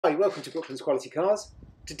Hi, welcome to Brooklands Quality Cars.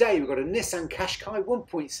 Today we've got a Nissan Qashqai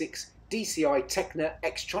 1.6 DCi Tekna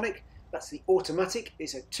X-Tronic. That's the automatic.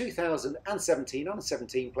 It's a 2017 on a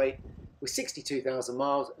 17 plate with 62,000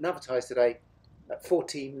 miles and advertised today at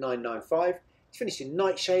 14,995. It's finished in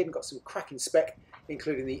Nightshade and got some cracking spec,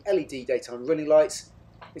 including the LED daytime running lights.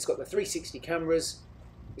 It's got the 360 cameras.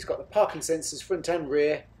 It's got the parking sensors front and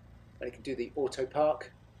rear, and it can do the auto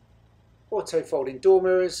park. Auto folding door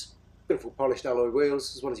mirrors. Beautiful polished alloy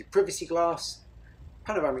wheels, as well as your privacy glass,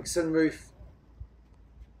 panoramic sunroof,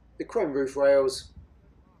 the chrome roof rails,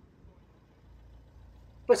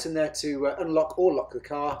 button there to unlock or lock the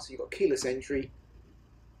car, so you've got keyless entry,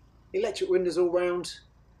 electric windows all round,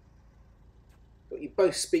 got your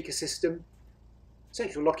Bose speaker system,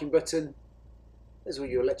 central locking button, there's all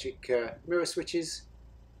your electric mirror switches,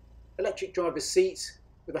 electric driver's seat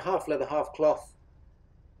with a half leather half cloth.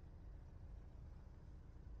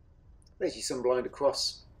 There's your sun blind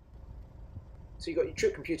across. So you've got your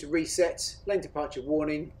trip computer reset, lane departure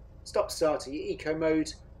warning, stop start your eco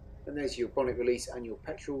mode, and there's your bonnet release and your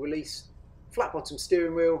petrol release. Flat bottom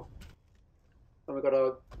steering wheel, and we've got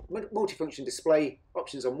our multifunction display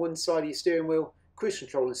options on one side of your steering wheel, cruise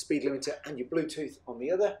control and speed limiter, and your Bluetooth on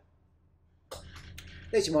the other.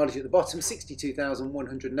 There's your mileage at the bottom,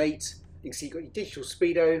 62,108. You can see you've got your digital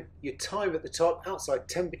speedo, your time at the top, outside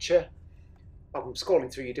temperature. I'm scrolling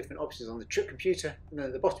through your different options on the trip computer, and then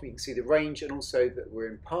at the bottom you can see the range and also that we're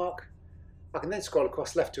in park. I can then scroll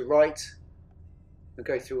across left to right and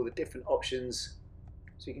go through all the different options,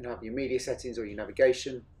 so you can have your media settings or your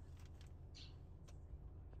navigation.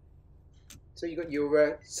 So you've got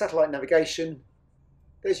your satellite navigation.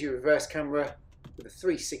 There's your reverse camera with a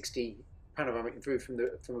 360 panoramic view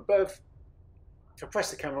from above. If I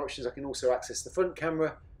press the camera options, I can also access the front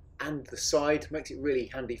camera and the side. Makes it really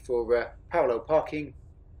handy for parallel parking.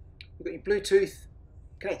 You've got your Bluetooth,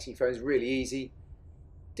 connecting your phones really easy,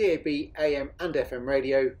 DAB, AM and FM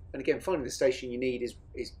radio, and again finding the station you need is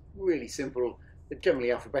really simple. They're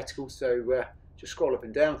generally alphabetical, so just scroll up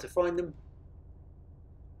and down to find them.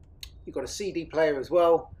 You've got a CD player as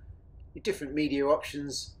well, your different media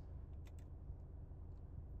options,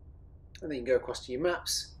 and then you can go across to your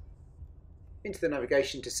maps, into the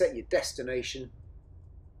navigation to set your destination,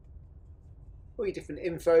 all your different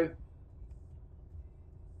info,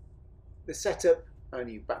 the setup and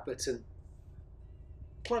your back button,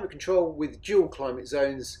 climate control with dual climate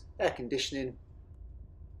zones, air conditioning,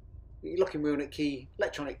 your locking wheel nut key,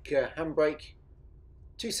 electronic handbrake,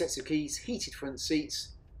 two sets of keys, heated front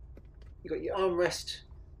seats, you've got your armrest,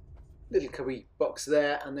 little cubby box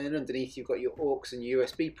there, and then underneath you've got your aux and your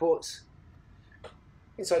USB ports.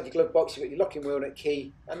 Inside your glove box you've got your locking wheel nut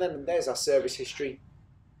key, and then there's our service history.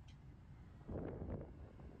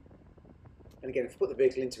 And again, if you put the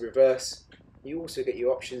vehicle into reverse, you also get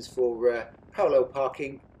your options for parallel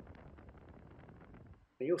parking,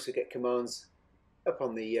 and you also get commands up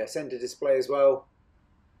on the sender display as well,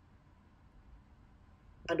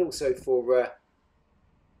 and also for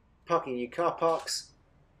parking your car parks,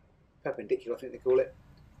 perpendicular I think they call it.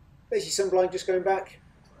 There's your sun blind just going back,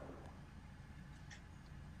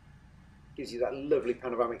 gives you that lovely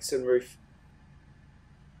panoramic sunroof.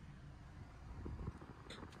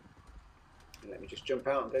 Let me just jump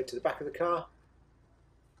out and go to the back of the car.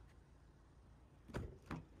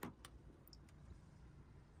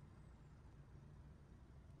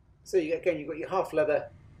 So you've got your half leather,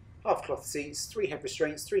 half cloth seats, 3 head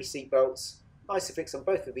restraints, 3 seat belts, Isofix on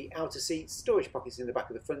both of the outer seats, storage pockets in the back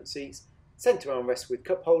of the front seats, centre armrest with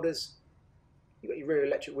cup holders. You've got your rear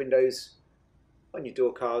electric windows on your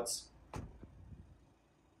door cards.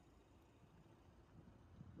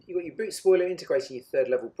 You've got your boot spoiler integrating your 3rd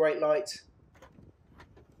level brake light.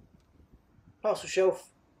 Parcel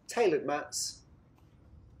shelf, tailored mats,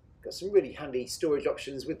 got some really handy storage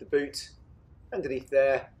options with the boot. Underneath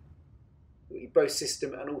there, you've got your Bose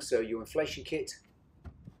system and also your inflation kit.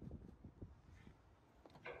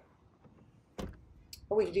 And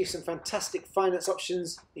we can do some fantastic finance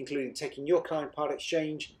options, including taking your car in part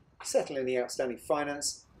exchange, settling the outstanding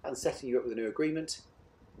finance and setting you up with a new agreement.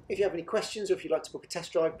 If you have any questions or if you'd like to book a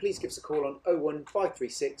test drive, please give us a call on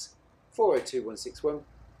 01536 402 161.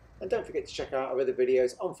 And don't forget to check out our other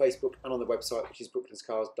videos on Facebook and on the website, which is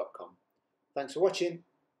brooklandscars.com. Thanks for watching.